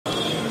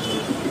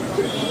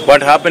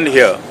what happened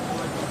here.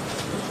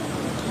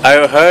 I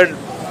have heard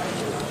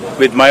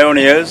with my own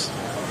ears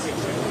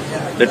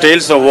the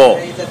tales of war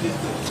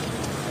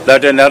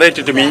that are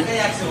narrated to me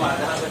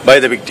by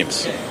the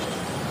victims.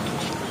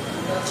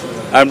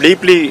 I am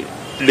deeply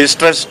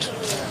distressed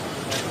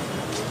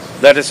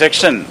that a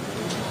section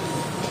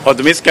of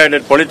the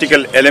misguided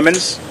political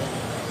elements,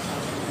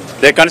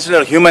 they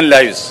consider human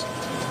lives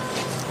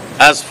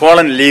as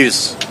fallen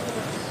leaves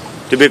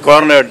to be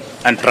cornered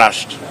and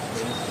trashed.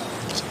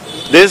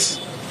 This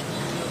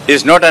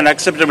is not an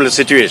acceptable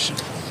situation.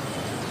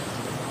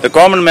 The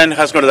common man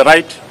has got the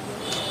right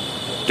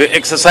to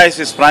exercise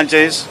his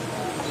franchise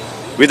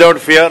without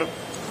fear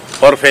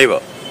or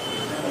favor.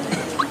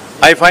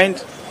 I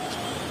find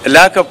a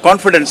lack of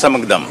confidence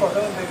among them.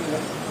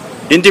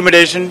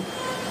 Intimidation,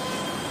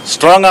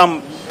 strong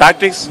arm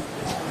tactics,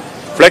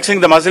 flexing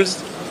the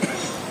muscles,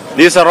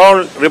 these are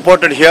all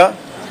reported here.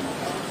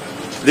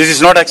 This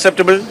is not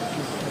acceptable.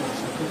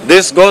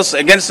 This goes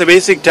against the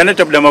basic tenet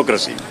of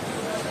democracy.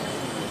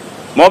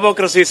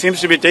 Mobocracy seems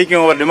to be taking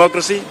over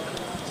democracy.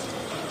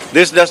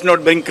 This does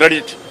not bring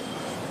credit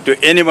to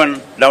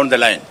anyone down the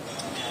line.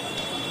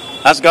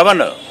 As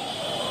governor,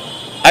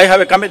 I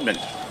have a commitment.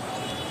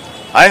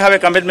 I have a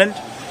commitment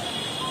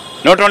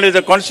not only to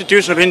the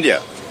Constitution of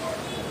India,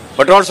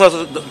 but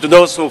also to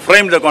those who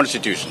framed the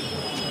Constitution.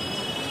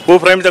 Who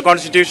framed the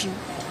Constitution?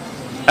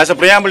 As the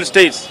preamble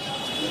states,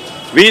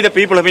 we the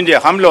people of India,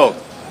 hum log,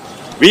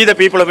 we the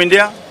people of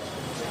India,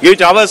 give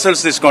to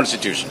ourselves this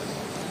Constitution.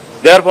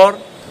 Therefore,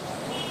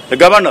 the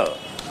governor,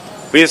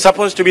 who is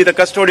supposed to be the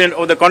custodian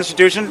of the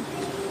Constitution,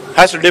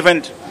 has to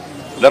defend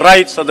the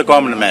rights of the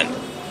common man.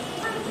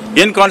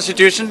 In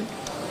Constitution,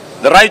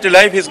 the right to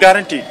life is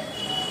guaranteed.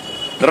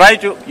 The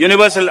right to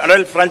universal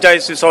adult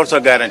franchise is also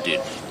guaranteed.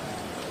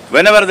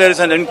 Whenever there is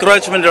an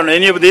encroachment on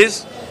any of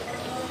these,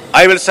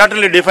 I will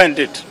certainly defend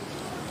it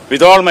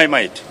with all my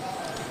might,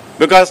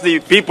 because the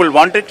people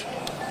want it,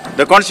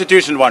 the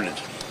Constitution wants it.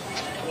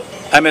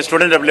 I am a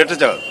student of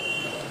literature.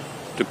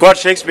 To quote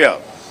Shakespeare,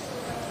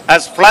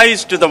 as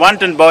flies to the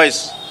wanton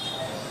boys,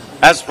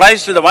 are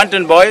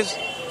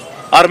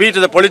we to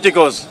the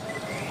politicos,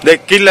 they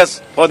kill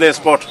us for their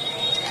sport.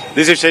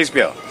 This is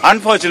Shakespeare.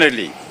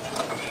 Unfortunately,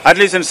 at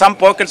least in some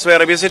pockets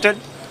where I visited,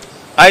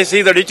 I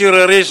see the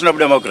deterioration of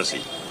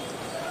democracy.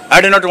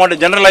 I do not want to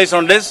generalize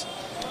on this.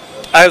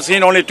 I have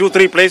seen only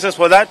 2-3 places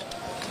for that.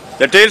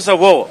 The tales of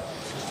woe,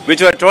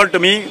 which were told to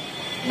me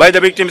by the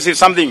victims, is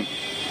something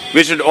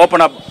we should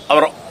open up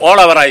all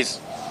our eyes.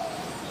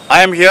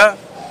 I am here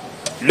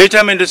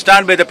determined to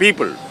stand by the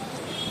people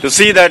to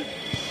see that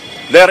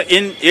their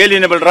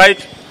inalienable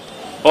right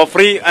of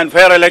free and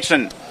fair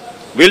election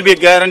will be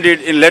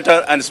guaranteed in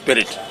letter and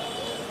spirit.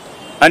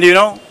 And you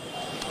know,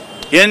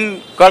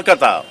 in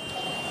Kolkata,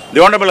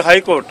 the Honorable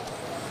High Court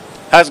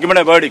has given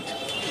a verdict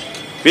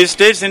which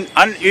states in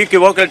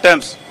unequivocal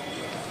terms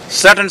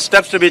certain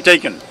steps to be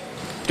taken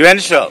to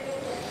ensure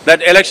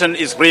that election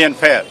is free and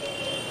fair.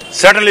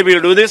 Certainly we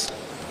will do this.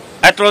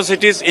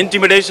 Atrocities,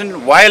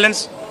 intimidation,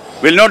 violence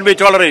will not be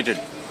tolerated.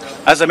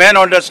 As a man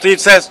on the street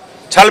says,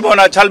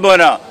 chalbona,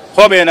 chalbona,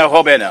 hobena,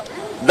 hobena.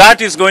 That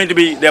is going to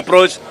be the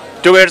approach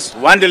towards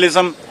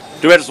vandalism,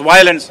 towards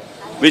violence,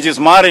 which is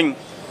marring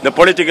the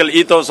political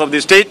ethos of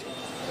the state.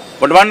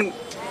 But one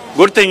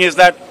good thing is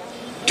that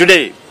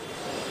today,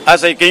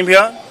 as I came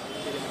here,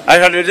 I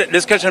had a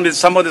discussion with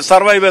some of the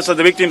survivors of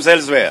the victims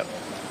elsewhere.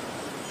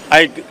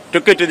 I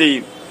took it to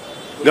the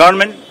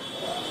government.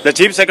 The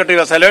Chief Secretary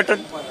was alerted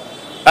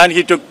and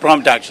he took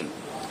prompt action.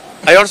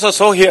 I also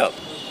saw here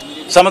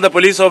some of the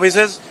police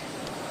officers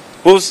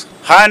whose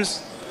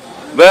hands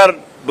were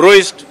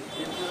bruised,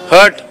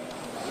 hurt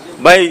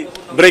by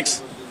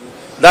bricks.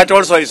 That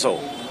also I saw.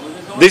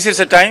 This is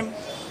a time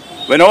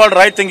when all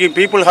right-thinking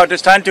people have to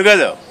stand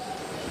together.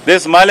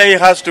 This melee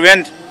has to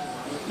end.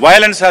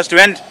 Violence has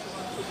to end.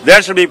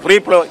 There should be free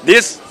flow.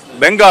 This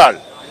Bengal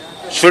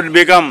should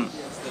become,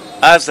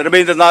 as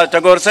Rabindranath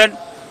Tagore said,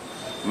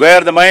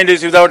 where the mind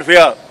is without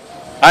fear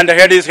and the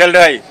head is held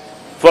high.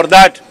 For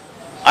that,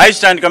 I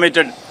stand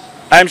committed.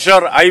 I am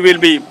sure I will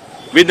be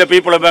with the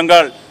people of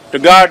Bengal to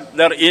guard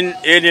their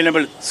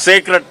inalienable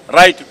sacred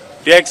right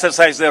to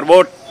exercise their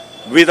vote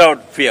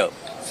without fear.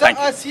 Thank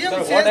you.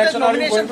 CM says that nomination